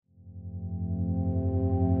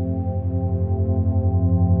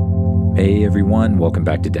Hey everyone, welcome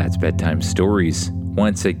back to Dad's Bedtime Stories.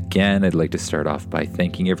 Once again, I'd like to start off by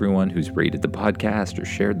thanking everyone who's rated the podcast or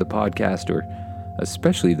shared the podcast, or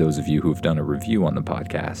especially those of you who've done a review on the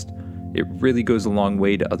podcast. It really goes a long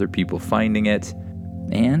way to other people finding it,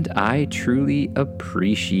 and I truly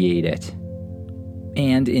appreciate it.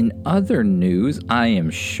 And in other news, I am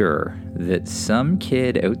sure that some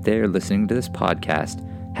kid out there listening to this podcast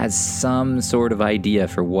has some sort of idea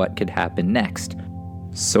for what could happen next.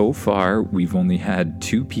 So far, we've only had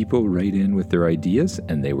 2 people write in with their ideas,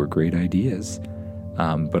 and they were great ideas.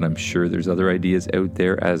 But I'm sure there's other ideas out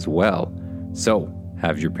there as well. So,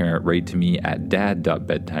 have your parent write to me at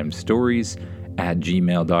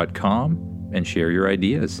dad.bedtimestories@gmail.com and share your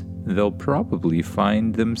ideas. They'll probably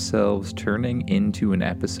find themselves turning into an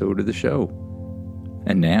episode of the show.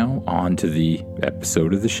 And now, on to the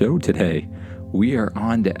episode of the show today. We are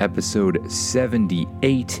on to episode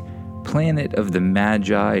 78, Planet of the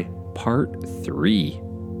Magi, Part 3.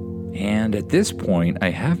 And at this point, I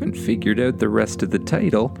haven't figured out the rest of the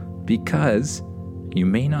title because you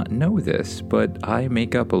may not know this, but I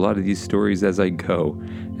make up a lot of these stories as I go.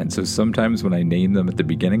 And so sometimes when I name them at the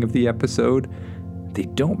beginning of the episode, they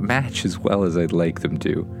don't match as well as I'd like them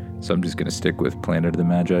to. So I'm just going to stick with Planet of the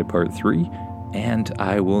Magi Part 3, and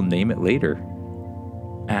I will name it later.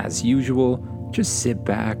 As usual, just sit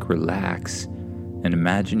back, relax, and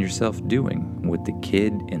imagine yourself doing what the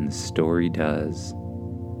kid in the story does.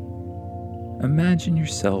 Imagine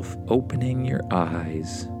yourself opening your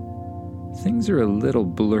eyes. Things are a little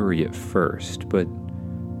blurry at first, but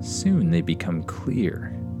soon they become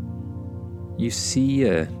clear. You see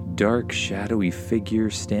a dark, shadowy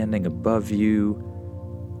figure standing above you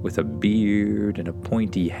with a beard and a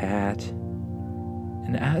pointy hat.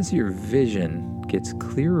 And as your vision gets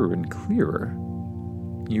clearer and clearer,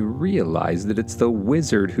 you realize that it's the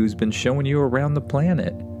wizard who's been showing you around the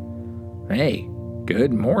planet. "Hey,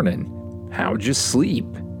 good morning. How'd you sleep?"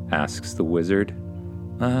 asks the wizard.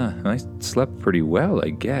 I slept pretty well,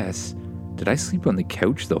 I guess. Did I sleep on the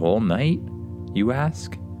couch the whole night?" you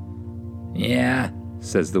ask. "Yeah,"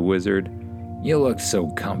 says the wizard. "You look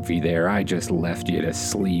so comfy there, I just left you to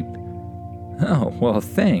sleep." "Oh, well,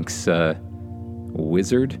 thanks,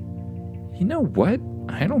 wizard. You know what?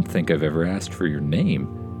 I don't think I've ever asked for your name."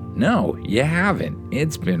 "No, you haven't.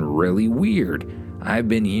 It's been really weird. I've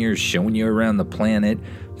been here showing you around the planet,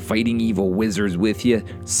 fighting evil wizards with you,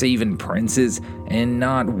 saving princes, and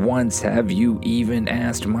not once have you even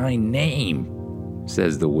asked my name,"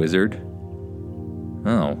 says the wizard.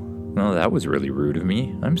 "Oh, well, that was really rude of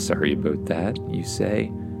me. I'm sorry about that," you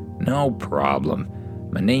say. "No problem.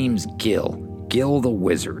 My name's Gil the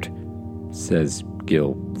wizard," says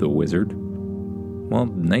Gil the wizard. "Well,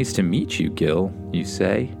 nice to meet you, Gil," you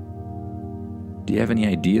say. "Do you have any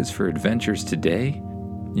ideas for adventures today?"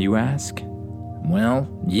 you ask. "Well,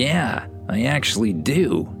 yeah, I actually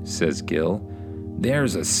do," says Gil.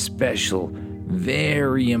 "There's a special,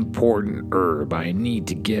 very important herb I need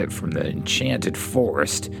to get from the Enchanted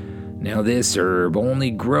Forest. Now, this herb only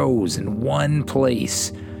grows in one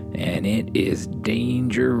place, and it is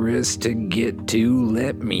dangerous to get to,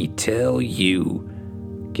 let me tell you,"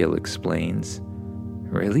 Gil explains.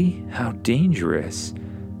 "Really? How dangerous?"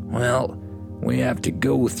 "Well, we have to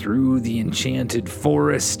go through the Enchanted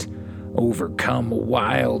Forest, overcome a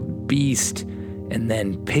wild beast, and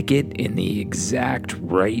then pick it in the exact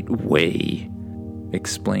right way,"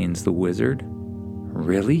 explains the wizard.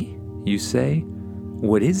 "Really?" you say.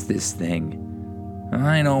 "What is this thing?"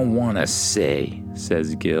 "I don't want to say,"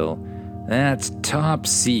 says Gil. "That's top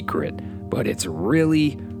secret, but it's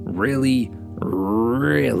really, really,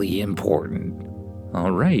 really important."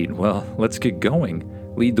 "All right, well, let's get going.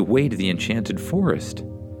 Lead the way to the Enchanted Forest."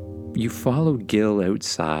 You follow Gil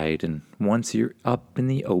outside, and once you're up in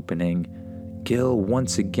the opening, Gil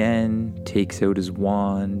once again takes out his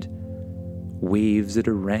wand, waves it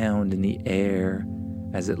around in the air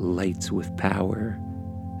as it lights with power,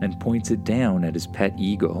 and points it down at his pet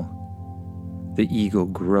eagle. The eagle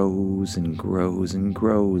grows and grows and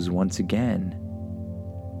grows once again.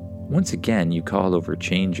 Once again, you call over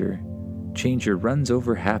Changer. Changer runs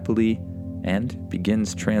over happily and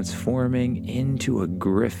begins transforming into a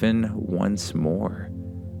griffin once more,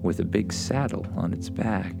 with a big saddle on its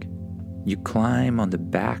back. You climb on the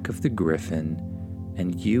back of the griffin,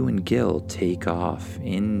 and you and Gil take off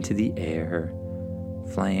into the air,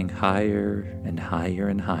 flying higher and higher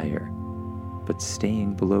and higher, but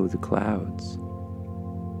staying below the clouds.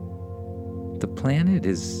 The planet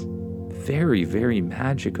is very, very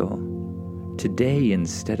magical. Today,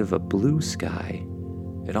 instead of a blue sky,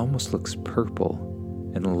 it almost looks purple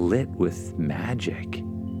and lit with magic.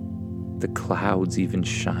 The clouds even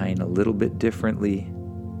shine a little bit differently.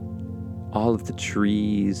 All of the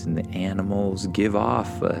trees and the animals give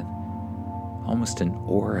off almost an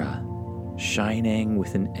aura, shining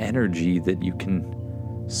with an energy that you can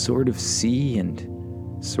sort of see and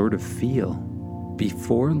sort of feel.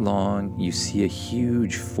 Before long, you see a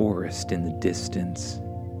huge forest in the distance.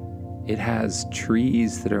 It has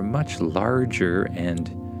trees that are much larger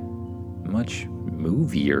and much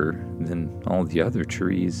movier than all the other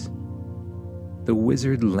trees. The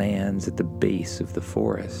wizard lands at the base of the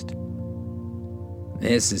forest.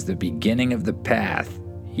 "This is the beginning of the path,"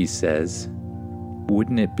 he says.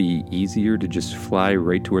 "Wouldn't it be easier to just fly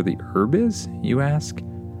right to where the herb is?" you ask.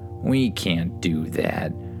 "We can't do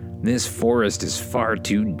that. This forest is far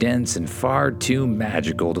too dense and far too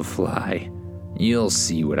magical to fly. You'll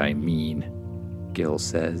see what I mean," Gil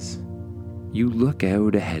says. You look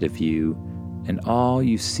out ahead of you, and all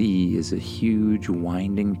you see is a huge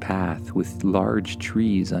winding path with large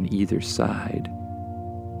trees on either side.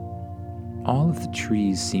 All of the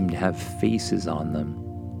trees seem to have faces on them,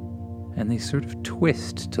 and they sort of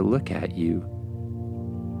twist to look at you.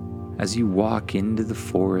 As you walk into the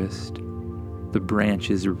forest, the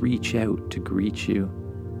branches reach out to greet you.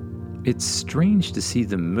 It's strange to see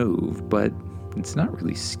them move, but it's not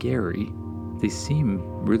really scary. They seem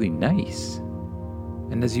really nice.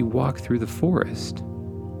 And as you walk through the forest,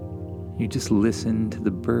 you just listen to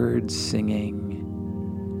the birds singing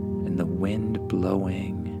and the wind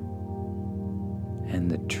blowing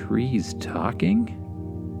and the trees talking.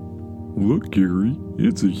 "Look, Gary,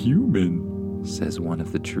 it's a human," says one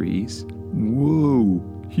of the trees. "Whoa,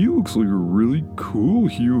 he looks like a really cool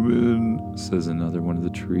human," says another one of the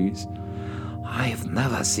trees. "I've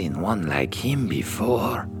never seen one like him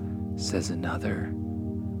before," says another.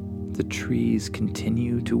 The trees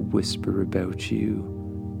continue to whisper about you.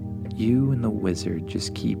 You and the wizard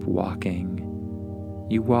just keep walking.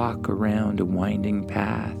 You walk around a winding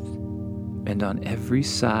path, and on every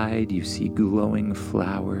side you see glowing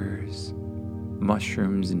flowers,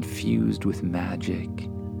 mushrooms infused with magic,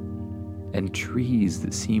 and trees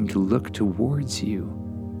that seem to look towards you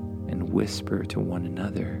and whisper to one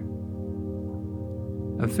another.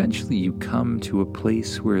 Eventually you come to a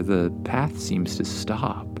place where the path seems to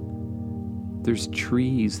stop. There's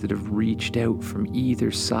trees that have reached out from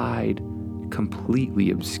either side,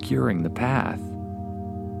 completely obscuring the path.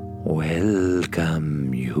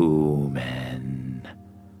 "Welcome, human.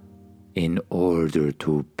 In order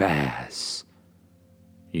to pass,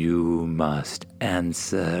 you must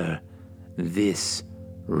answer this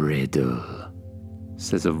riddle,"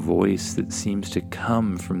 says a voice that seems to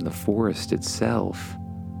come from the forest itself.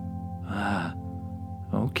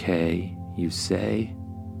 Okay, you say.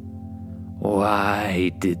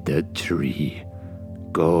 "Why did the tree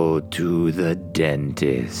go to the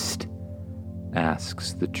dentist?"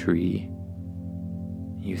 asks the tree.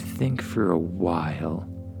 You think for a while,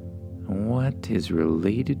 what is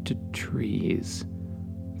related to trees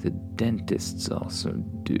the dentists also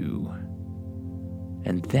do?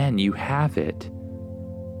 And then you have it.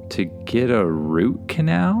 To get a root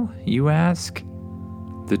canal, you ask?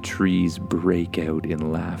 The trees break out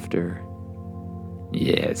in laughter.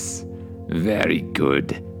 "Yes, very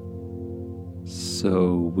good."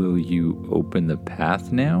 "So will you open the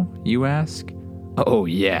path now?" you ask. "Oh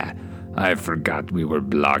yeah, I forgot we were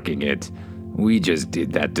blocking it. We just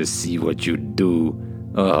did that to see what you'd do.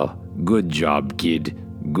 Oh, good job, kid.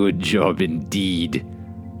 Good job indeed."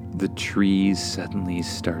 The trees suddenly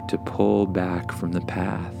start to pull back from the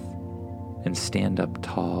path and stand up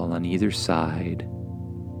tall on either side.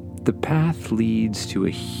 The path leads to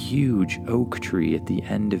a huge oak tree at the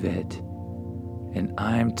end of it. And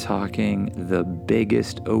I'm talking the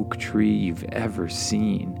biggest oak tree you've ever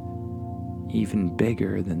seen. Even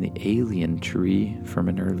bigger than the alien tree from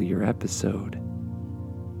an earlier episode.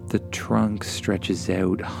 The trunk stretches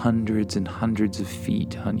out hundreds and hundreds of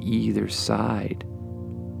feet on either side.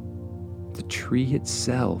 The tree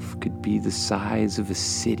itself could be the size of a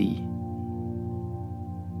city.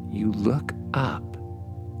 You look up,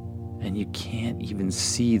 and you can't even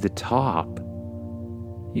see the top.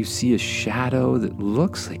 You see a shadow that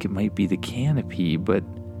looks like it might be the canopy, but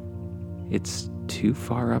it's too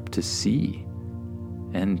far up to see,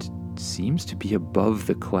 and seems to be above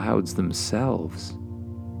the clouds themselves.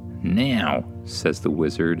 "Now," says the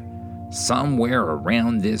wizard, "somewhere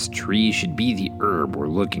around this tree should be the herb we're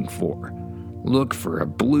looking for. Look for a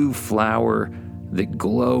blue flower that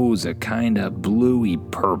glows a kind of bluey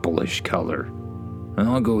purplish color. And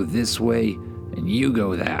I'll go this way, and you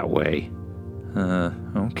go that way."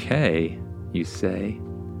 Okay, you say.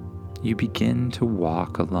 You begin to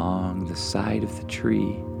walk along the side of the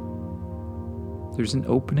tree, There's an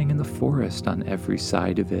opening in the forest on every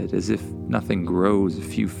side of it, as if nothing grows a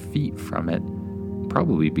few feet from it,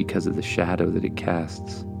 probably because of the shadow that it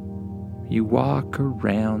casts. You walk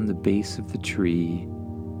around the base of the tree,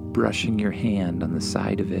 brushing your hand on the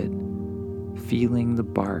side of it, feeling the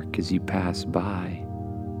bark as you pass by.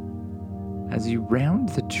 As you round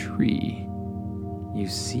the tree, you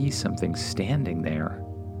see something standing there.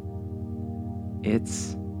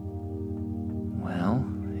 It's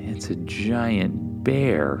a giant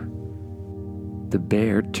bear. The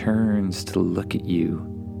bear turns to look at you.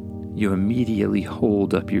 You immediately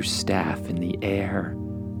hold up your staff in the air.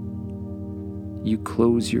 You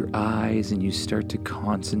close your eyes and you start to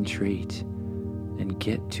concentrate and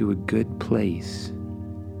get to a good place.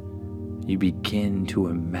 You begin to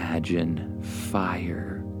imagine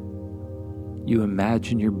fire. You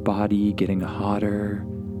imagine your body getting hotter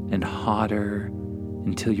and hotter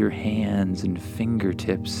until your hands and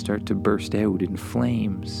fingertips start to burst out in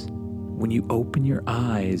flames. When you open your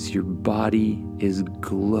eyes, your body is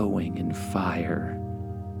glowing in fire.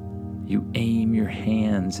 You aim your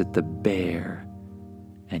hands at the bear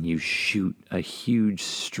and you shoot a huge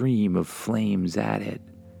stream of flames at it.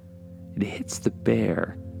 It hits the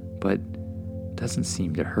bear, but doesn't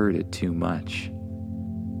seem to hurt it too much.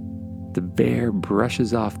 The bear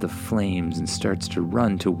brushes off the flames and starts to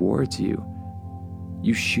run towards you.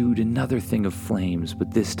 You shoot another thing of flames,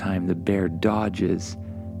 but this time the bear dodges,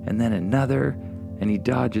 and then another, and he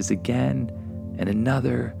dodges again, and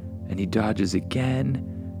another, and he dodges again,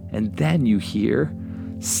 and then you hear,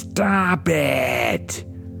 "Stop it!"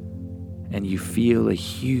 And you feel a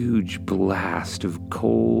huge blast of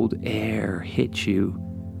cold air hit you.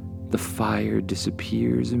 The fire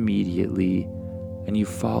disappears immediately, and you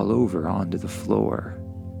fall over onto the floor.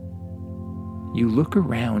 You look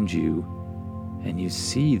around you, and you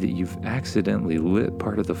see that you've accidentally lit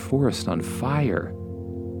part of the forest on fire.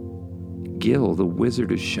 Gil, the wizard,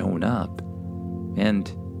 has shown up,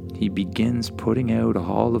 and he begins putting out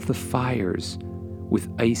all of the fires with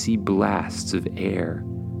icy blasts of air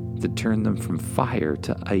that turn them from fire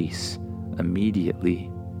to ice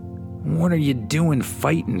immediately. "What are you doing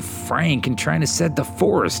fighting Frank and trying to set the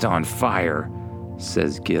forest on fire?"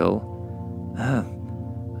 says Gil.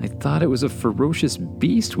 I thought it was a ferocious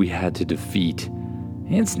beast we had to defeat.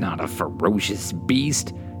 "It's not a ferocious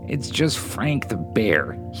beast. It's just Frank the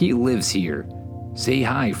bear. He lives here. Say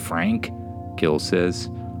hi, Frank," Gil says.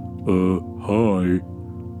 Hi.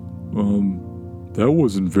 That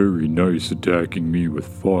wasn't very nice attacking me with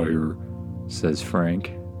fire, says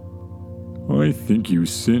Frank. I think you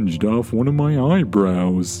singed off one of my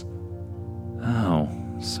eyebrows. Oh,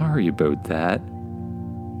 sorry about that.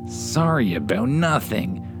 "Sorry about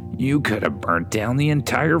nothing. You could have burnt down the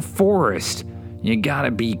entire forest. You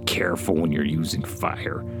gotta be careful when you're using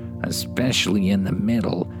fire, especially in the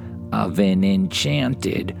middle of an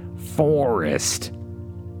enchanted forest."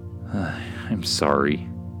 I'm sorry,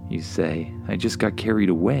 you say. I just got carried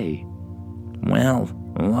away. "Well,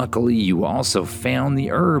 luckily you also found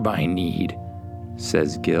the herb I need,"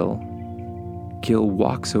 says Gil. Gil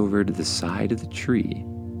walks over to the side of the tree,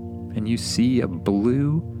 and you see a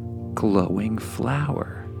blue, glowing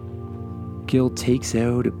flower. Gil takes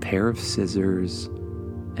out a pair of scissors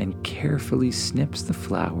and carefully snips the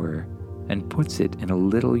flower and puts it in a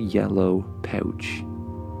little yellow pouch.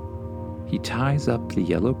 He ties up the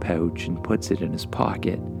yellow pouch and puts it in his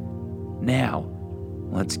pocket. "Now,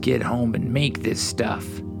 let's get home and make this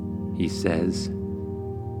stuff," he says.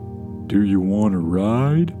 Do you want to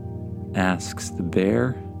ride? Asks the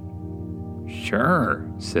bear. "Sure,"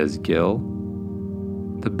 says Gil.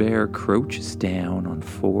 The bear crouches down on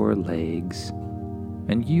 4 legs,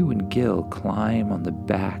 and you and Gil climb on the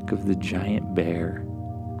back of the giant bear.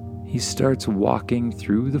 He starts walking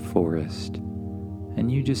through the forest,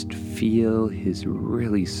 and you just feel his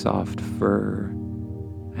really soft fur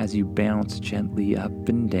as you bounce gently up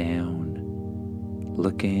and down,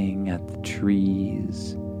 looking at the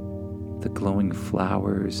trees, the glowing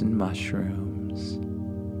flowers and mushrooms,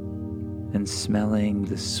 and smelling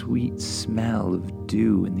the sweet smell of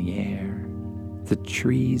dew in the air. The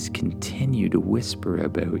trees continue to whisper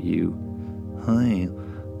about you. Hey,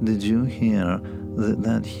 did you hear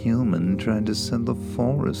that human tried to set the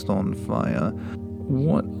forest on fire?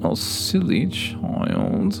 What a silly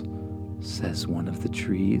child, says one of the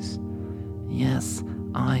trees. Yes,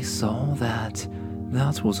 I saw that.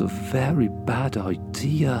 That was a very bad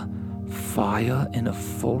idea. Fire in a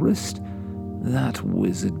forest? That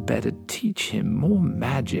wizard better teach him more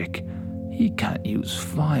magic. He can't use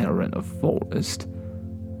fire in a forest.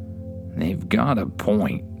 "They've got a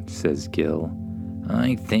point," says Gil.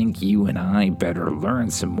 "I think you and I better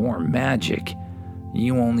learn some more magic.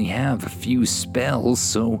 You only have a few spells,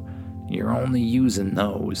 so you're only using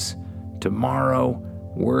those. Tomorrow,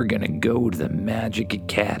 we're gonna go to the Magic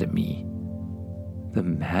Academy." "The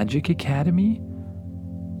Magic Academy?"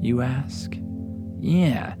 you ask.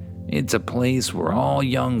 "Yeah, it's a place where all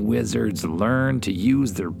young wizards learn to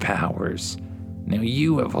use their powers. Now,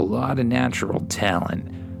 you have a lot of natural talent,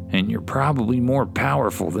 and you're probably more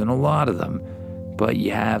powerful than a lot of them, but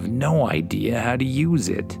you have no idea how to use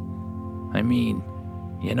it. I mean,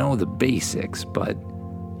 you know the basics, but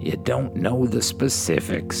you don't know the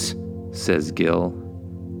specifics," says Gil.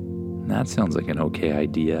 "That sounds like an okay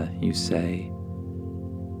idea," you say.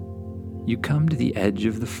 You come to the edge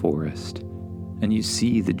of the forest, and you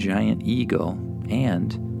see the giant eagle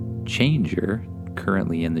and Changer,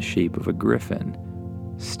 currently in the shape of a griffin,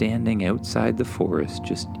 standing outside the forest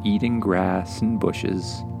just eating grass and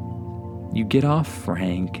bushes. You get off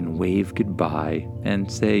Frank and wave goodbye and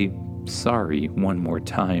say sorry one more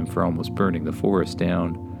time for almost burning the forest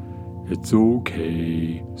down. "It's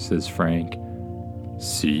okay," says Frank.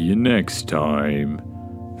 "See you next time."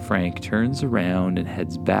 Frank turns around and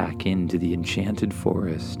heads back into the enchanted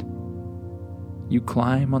forest. You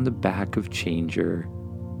climb on the back of Changer,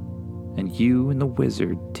 and you and the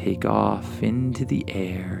wizard take off into the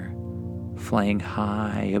air, flying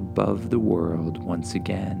high above the world once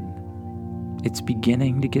again. It's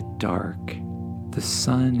beginning to get dark. The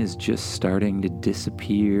sun is just starting to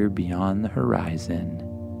disappear beyond the horizon.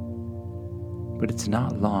 But it's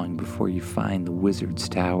not long before you find the wizard's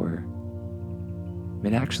tower.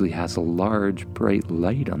 It actually has a large, bright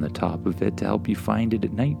light on the top of it to help you find it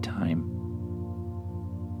at nighttime.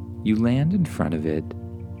 You land in front of it,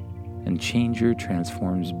 and Changer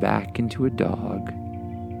transforms back into a dog,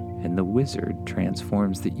 and the wizard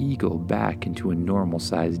transforms the eagle back into a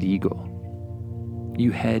normal-sized eagle.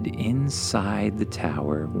 You head inside the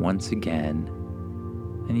tower once again,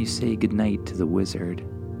 and you say goodnight to the wizard.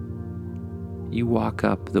 You walk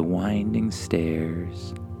up the winding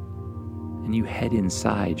stairs, and you head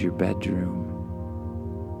inside your bedroom.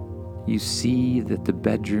 You see that the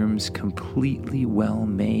bedroom's completely well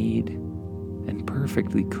made and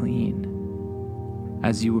perfectly clean.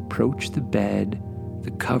 As you approach the bed,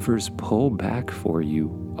 the covers pull back for you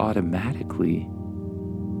automatically.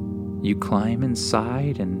 You climb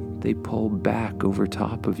inside and they pull back over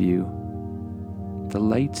top of you. The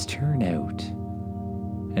lights turn out,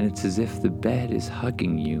 and it's as if the bed is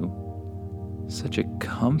hugging you. Such a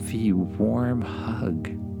comfy, warm hug.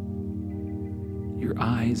 Your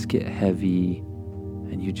eyes get heavy,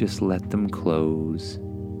 and you just let them close.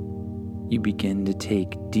 You begin to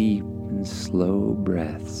take deep and slow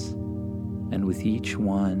breaths, and with each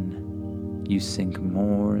one, you sink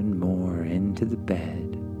more and more into the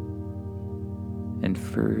bed, and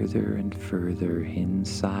further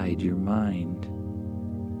inside your mind.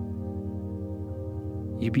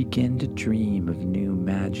 You begin to dream of new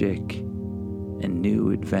magic and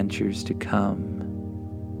new adventures to come.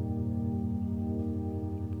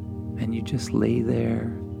 And you just lay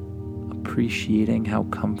there, appreciating how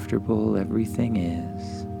comfortable everything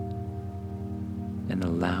is, and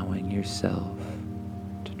allowing yourself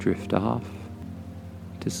to drift off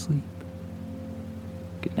to sleep.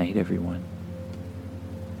 Good night, everyone.